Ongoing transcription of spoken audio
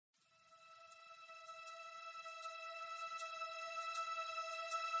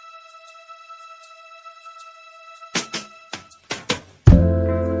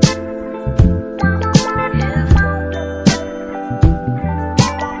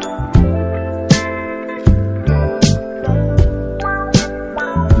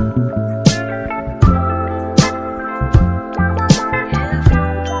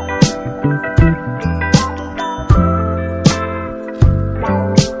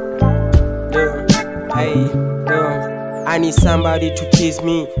I need somebody to kiss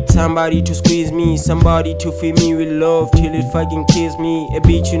me, somebody to squeeze me, somebody to feed me with love till it fucking kills me. A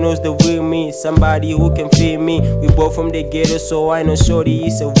bitch who knows the real me, somebody who can feel me. We both from the ghetto, so I know shorty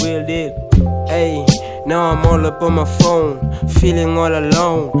is a real deal. Hey, now I'm all up on my phone, feeling all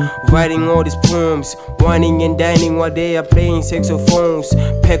alone, writing all these poems, whining and dining while they are playing saxophones.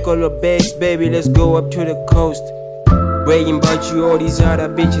 Pack all the bags, baby, let's go up to the coast. Bragging about you, all these other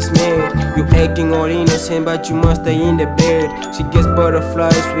bitches mad. You acting all innocent, but you must stay in the bed. She gets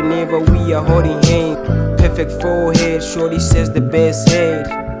butterflies whenever we are holding hands. Perfect forehead, shorty says the best head.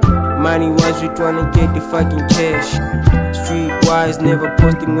 Money wise, we tryna get the fucking cash. Street wise, never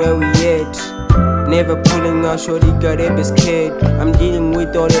posting where we at. Never pulling out, shorty got a best kid. I'm dealing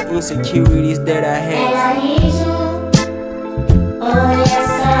with all the insecurities that I have. And I need you, oh yes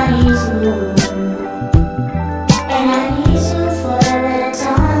I need you. And I need you for the better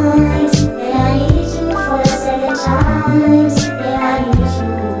times. And I need you for the second times. And I need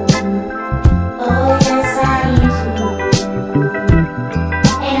you, oh yes I need you.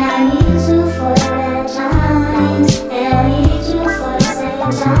 And I need you for the better times. And I need you for the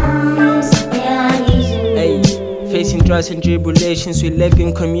second times. And I need you. Hey, facing trials and tribulations, we lack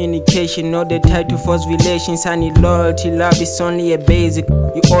in communication. Not the type to force relations. I need loyalty, love is only a basic.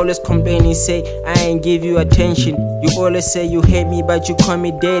 You always complain and say I ain't give you attention. You always say you hate me, but you call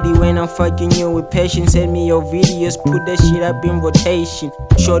me daddy when I'm fucking you with patience. Send me your videos, put that shit up in rotation.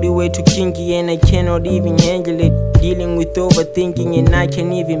 Shorty way too kinky and I cannot even handle it. Dealing with overthinking and I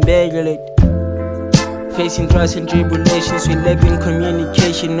can't even bagel it. Facing trials and tribulations, we lack in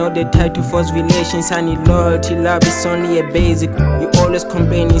communication. Not the type to force relations. I need loyalty, love is only a basic. You always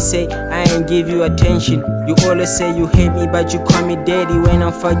complain and say I ain't give you attention. You always say you hate me, but you call me daddy when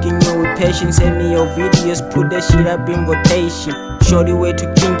I'm fucking you with patience. Send me your videos, put that shit up in rotation. Shorty way too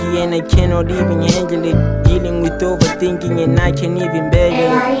kinky and I cannot even handle it. Dealing with overthinking and I can't even beg it.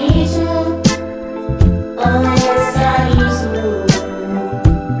 And I need you, oh yes I need you.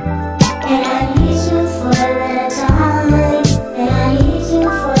 And I need you for the better times. And I need you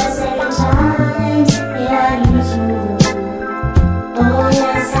for the second times. And I need you, oh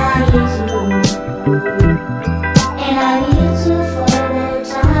yes I need you. And I need you for the better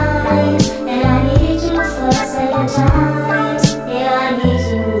times. And I need you for the second times. And I need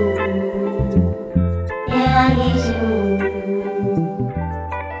you. And I need you.